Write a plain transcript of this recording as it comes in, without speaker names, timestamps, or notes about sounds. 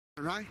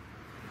right?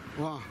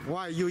 Wow,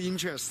 why you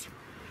interested?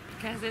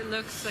 Because it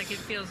looks like it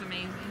feels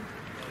amazing.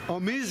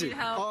 Amazing. Need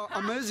help? Oh,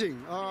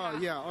 amazing. Oh,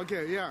 yeah.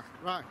 Okay, yeah,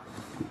 right.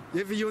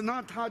 If you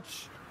not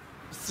touch,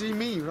 see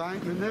me,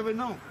 right? You never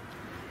know.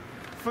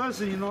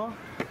 First, you know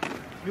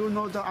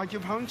the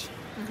acupuncture?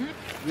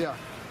 Mm-hmm. Yeah.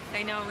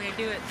 I know, we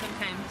do it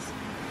sometimes.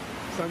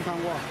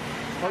 Sometimes what?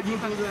 Oh, you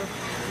do the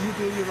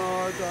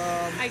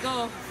I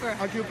go for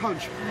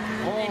acupuncture.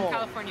 in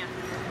California.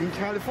 In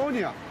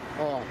California?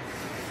 Oh,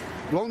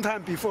 long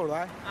time before,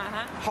 right?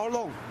 Uh-huh. How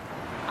long?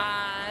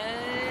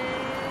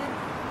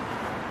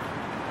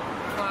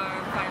 For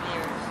 5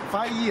 years.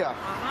 5 years.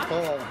 Uh-huh.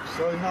 Oh,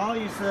 so now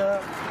it's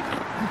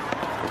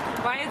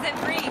Why is it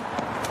free?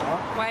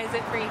 Why is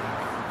it free?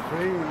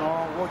 free,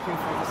 working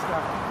for the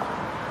sky.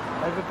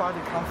 Everybody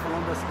comes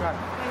from the sky.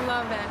 I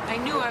love it. I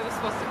knew I was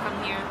supposed to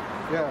come here.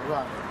 Yeah,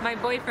 right. My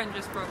boyfriend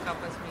just broke up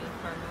with me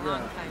for a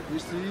long time. You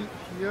see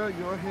here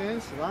your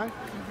hands, right?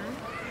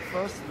 Mm-hmm.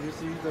 First, you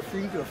see the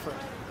finger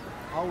first.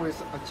 Always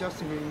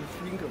adjustment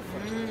finger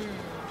first.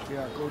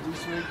 Yeah, go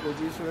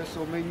this way,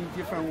 so many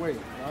different ways,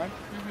 right?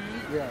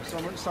 Mm-hmm. Yeah, so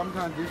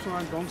sometimes this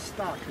one don't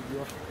stuck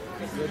your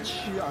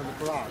chi and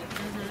blood.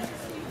 Mm-hmm.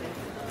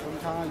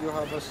 Sometimes you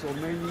have so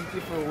many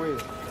different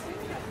ways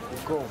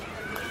to go.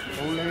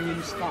 Don't let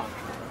him stop.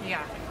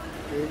 Yeah.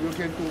 You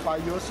can do by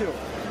yourself.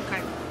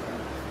 Okay.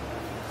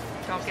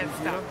 Don't get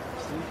stuck.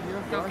 See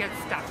here? Don't right? get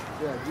stuck.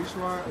 Yeah, this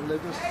one a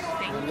little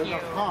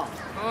hard.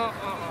 Oh.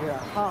 Yeah,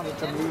 hard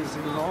means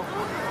Oh.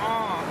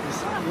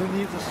 you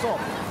need the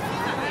salt.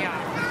 Yeah.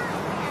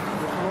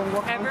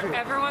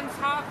 Everyone's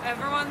hot.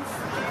 Everyone's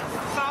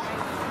soft.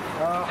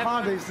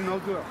 Hard is no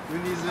good. You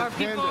need the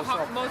tender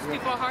salt. Most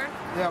people hard.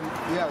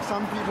 Yeah.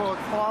 Some people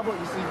trouble.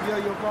 You see here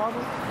your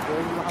problem.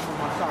 Then you have a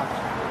massage.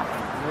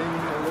 Then you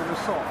need a little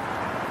salt.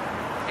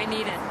 I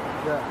need it.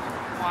 Yeah.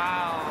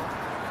 Wow.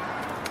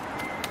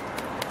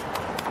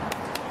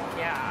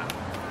 Yeah.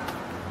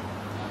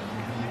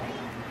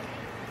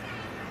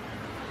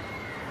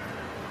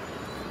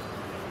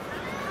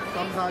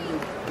 Sometimes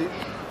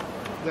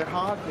the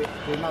heart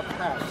they not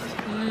pass.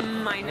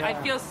 I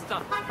feel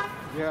stuck.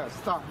 Yeah,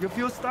 stuck. You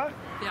feel stuck?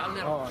 Yeah, a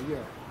little. Oh,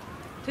 yeah.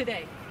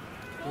 Today.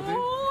 Today?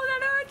 Oh,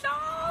 that hurts.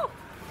 Oh.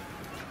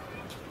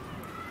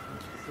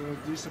 So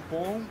this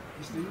bone,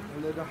 you see, a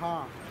little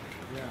hard.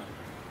 Yeah.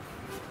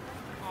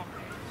 Oh.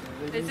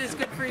 Is this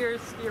good for your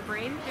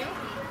brain too?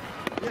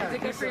 Yeah. Is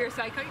it good for your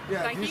psyche?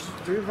 Yeah,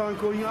 this one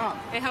going up.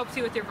 It helps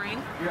you with your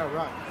brain? Yeah,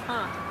 right.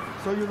 Huh.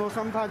 So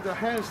sometimes the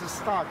hands is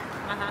stuck.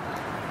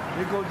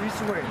 You go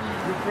this way.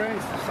 Your brain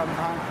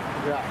sometimes.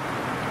 Yeah.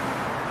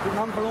 You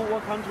come from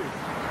what country?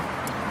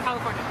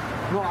 California.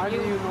 No, I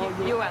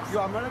mean U.S.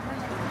 You're American?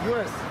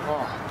 U.S.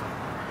 Oh.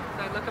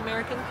 Do I look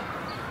American?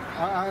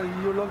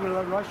 You look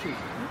like Russian.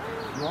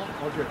 No?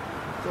 Okay.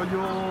 So you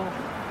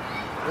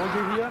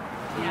working here?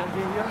 Yeah.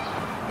 Working here?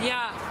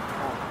 Yeah.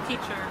 Oh.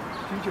 Teacher.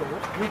 Teacher?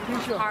 Which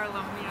teacher?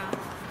 Harlem, yeah.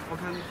 What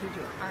kind of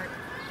teacher? Art.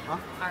 Huh?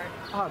 Art.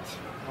 Art.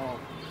 Oh.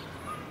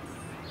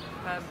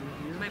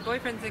 My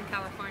boyfriend's in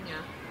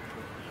California.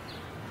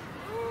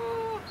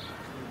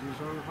 This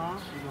one, you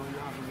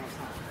have a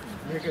massage.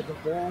 Make it the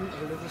bone a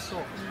little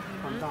soft.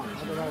 Come down.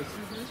 Otherwise,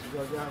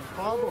 you have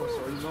trouble,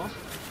 so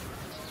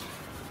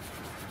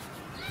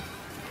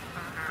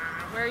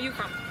Where are you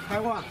from?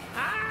 Taiwan.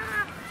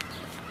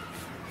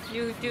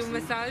 You do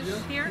massage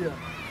here? Yeah.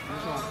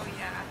 Oh,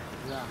 yeah.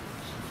 Yeah.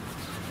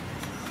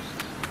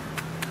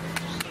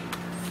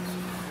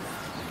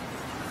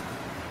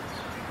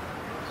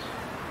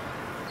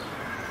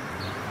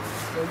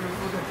 So you go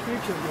to the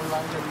teacher, you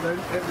like to learn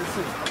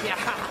everything.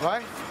 Yeah.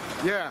 Right?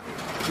 Yeah.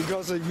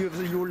 Because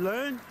if you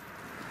learn,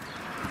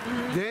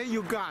 then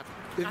you got.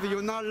 If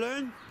you not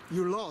learn,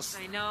 you lost.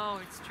 I know,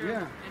 it's true.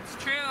 Yeah. It's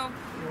true.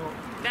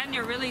 Then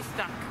you're really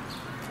stuck.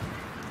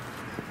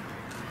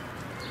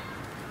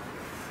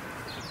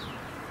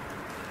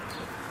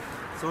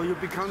 So you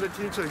become the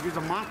teacher, you're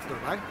the master,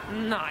 right?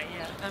 Not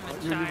yet. I'm a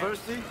child.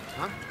 University?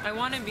 Huh? I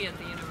want to be at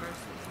the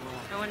university.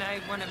 I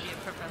want to be a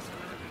professor.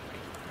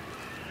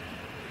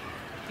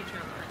 Teacher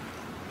of art.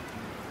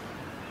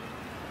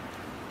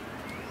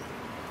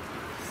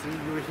 See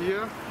you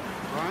here,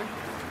 right?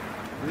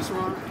 This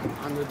one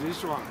and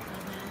this one.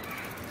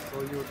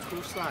 So you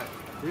two sides.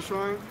 This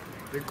one,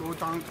 they go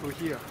down to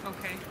here.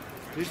 Okay.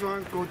 This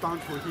one go down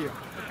to here.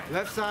 Okay.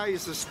 Left side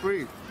is a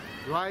spring.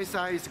 Right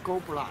side is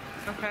gold block.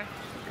 Okay.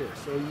 Okay,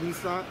 so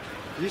inside,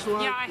 this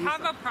one. Yeah, I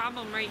have a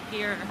problem right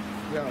here.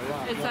 Yeah,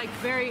 right. It's like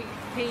very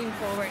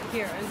painful right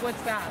here. And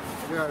what's that?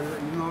 Yeah,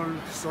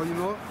 so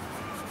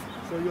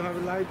you have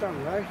to lie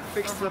down, right?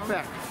 Fix the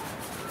back.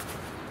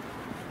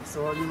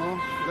 So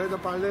little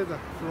by little,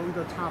 from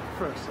the top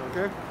first,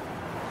 okay?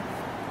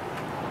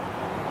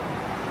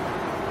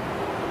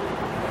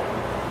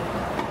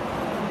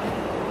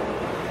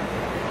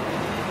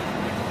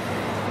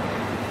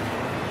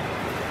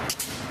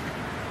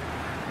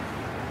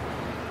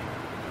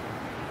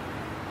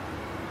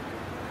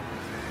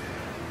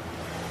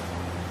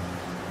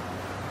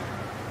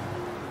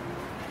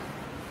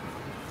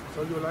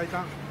 So you lie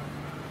down.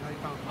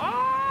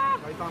 Oh!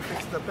 Lie down,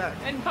 fix the back.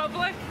 In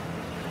public?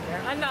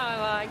 No,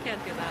 I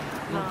can't do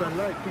that. Not the No.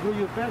 leg, because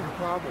your back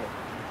problem.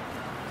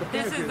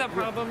 This is the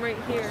problem right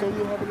here. So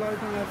you have a light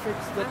and I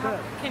fix the back.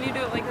 Can you do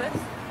it like this?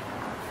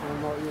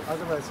 No,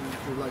 otherwise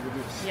you do like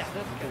this. Yeah,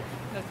 that's good.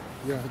 That's,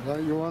 Yeah,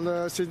 then you want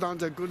to sit down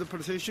in a good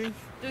position?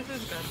 this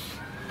is good.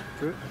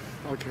 Good?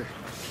 Okay.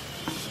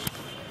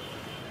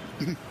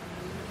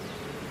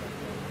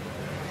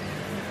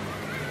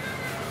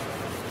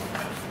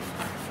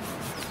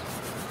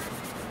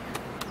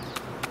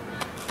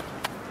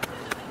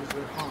 This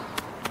is hard.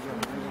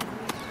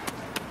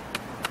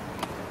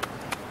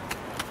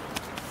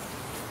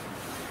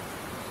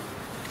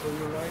 So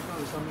you write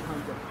down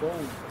sometimes the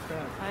bone, the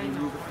back, I you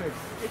know. need to fix.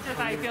 It's just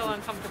I feel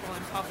uncomfortable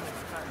in public.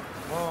 But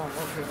Oh,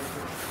 okay,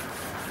 okay.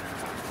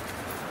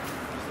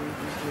 See,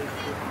 this is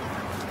too hard.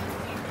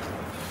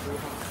 Too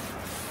hard.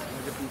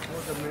 Like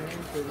before the man,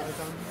 they write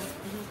down here,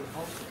 the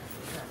also,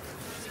 okay.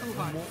 too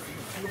hard.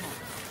 Too hard.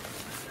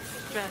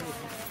 Stress.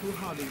 Too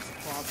hard is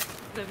problem.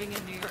 Living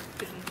in New York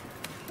City.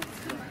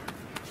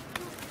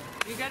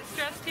 You get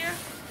stressed here?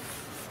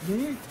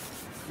 Me?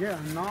 Yeah,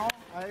 now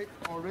I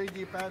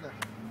already better.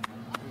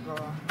 Because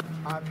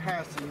I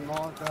passed in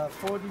all the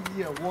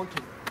 40-year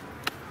working.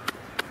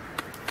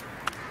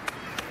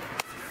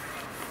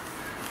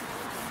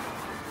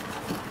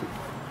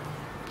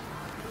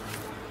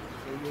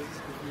 So if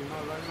you're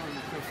not right now,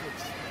 you can fix.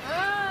 Oh, I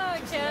Lie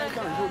can't.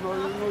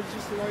 down,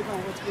 just lie down,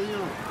 what's going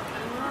on?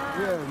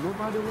 Yeah,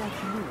 nobody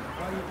watch you.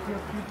 Why you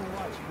tell people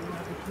watch? You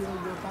have to feel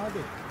your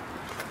body.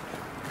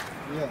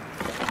 Yeah,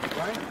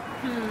 right?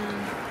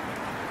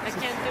 I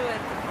can't do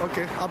it.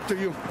 Okay, up to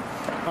you.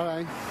 All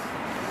right.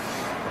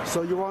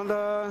 So you don't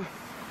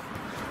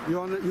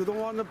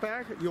want the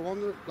back? You want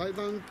to lie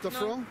down the No.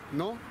 front?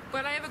 No?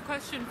 But I have a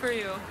question for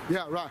you.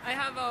 Yeah, right. I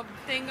have a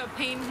thing of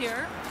pain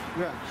here.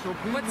 Yeah. So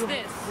please What's you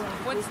this?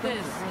 have- What's go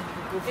this?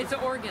 down. It's an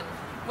organ.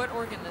 What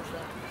organ is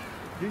that?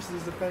 This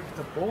is the back,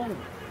 the bone.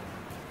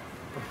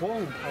 The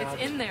bone part.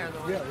 It's in there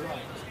though. Yeah,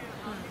 right.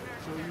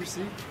 So you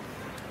see,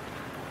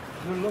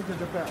 you look at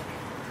the back.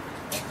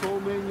 So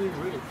many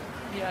ribs.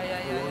 Yeah.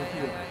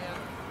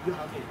 You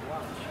have to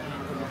watch. You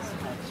have to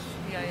massage.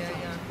 Yeah.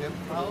 Then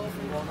probably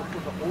you want to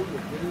put the oil,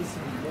 then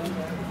some more oil.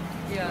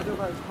 Yeah.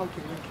 Otherwise, how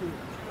can you kill?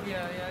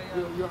 Yeah.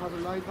 You have to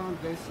lie down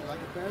this like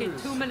a Okay,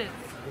 berries. 2 minutes.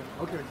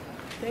 Yeah, okay.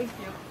 Thank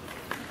you.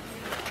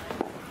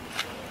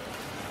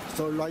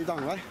 So lie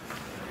down, right?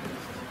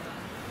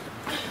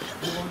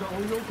 You want the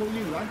oil go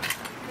in, right?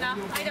 No,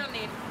 I don't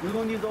need. You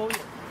don't need oil.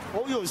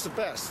 Oil is the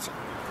best.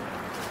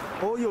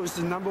 Oil is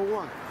the number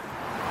one.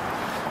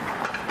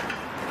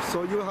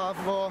 So you have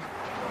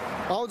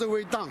all the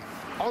way down,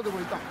 all the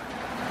way down.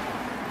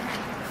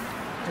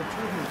 The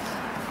 2 minutes.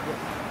 Yeah.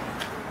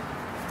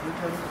 You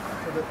can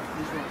put this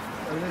one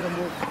a little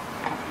more.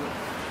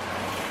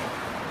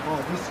 Yeah. Oh,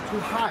 this is too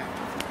high.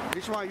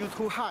 This one you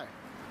too high.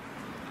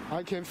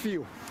 I can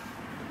feel.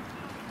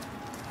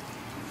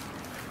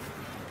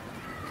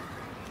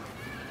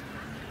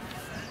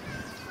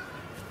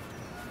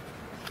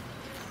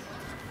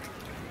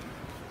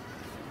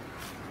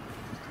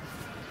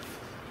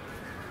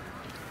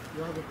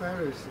 You have the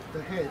berries,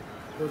 the head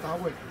go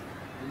that way.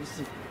 You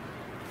see.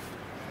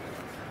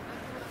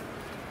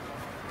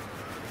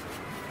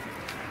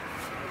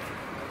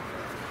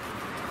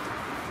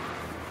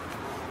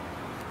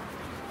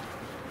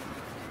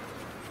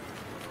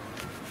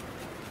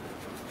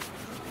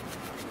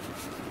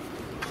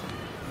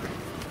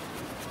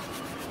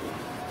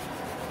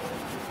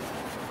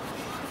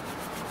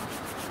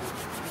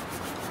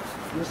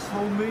 There's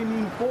so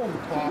many bone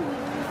problems.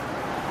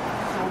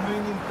 So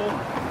many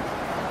bone.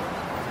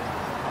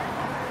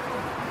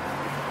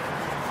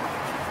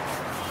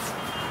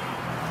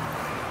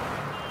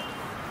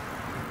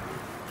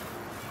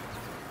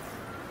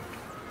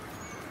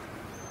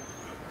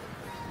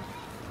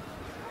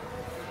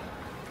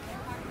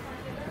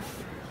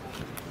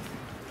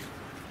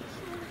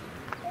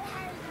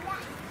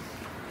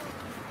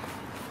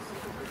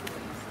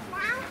 Now,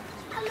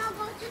 I'm gonna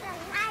go to the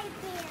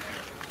library.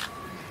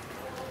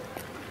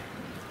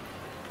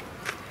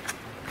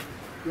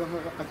 You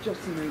have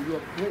adjustment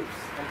your place,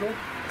 okay?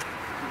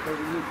 Because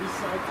you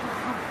decide to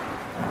come.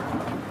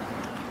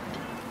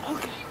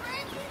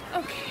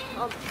 Okay.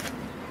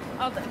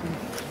 I'll do.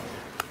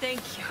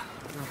 Thank you.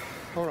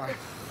 All right.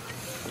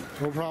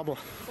 No problem.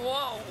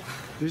 Whoa.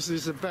 This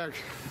is the back.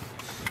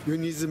 You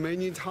need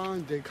many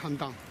time, they come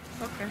down.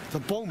 Okay. The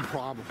bone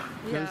problem.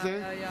 You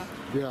understand? Yeah.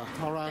 Yeah,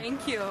 all right.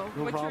 Thank you.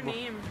 What's problem.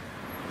 your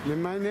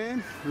name? My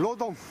name,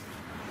 Lodong.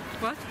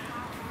 What?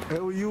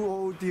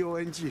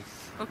 Luodong.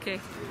 Okay.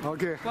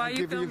 Okay. Why are I you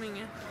give filming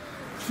it?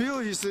 Feel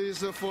is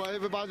for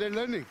everybody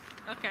learning.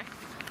 Okay.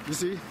 You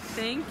see?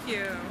 Thank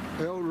you.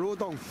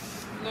 Lodong.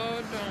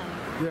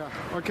 Lodong. Yeah,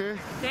 okay.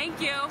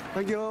 Thank you.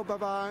 Thank you.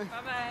 Bye-bye.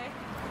 Bye bye.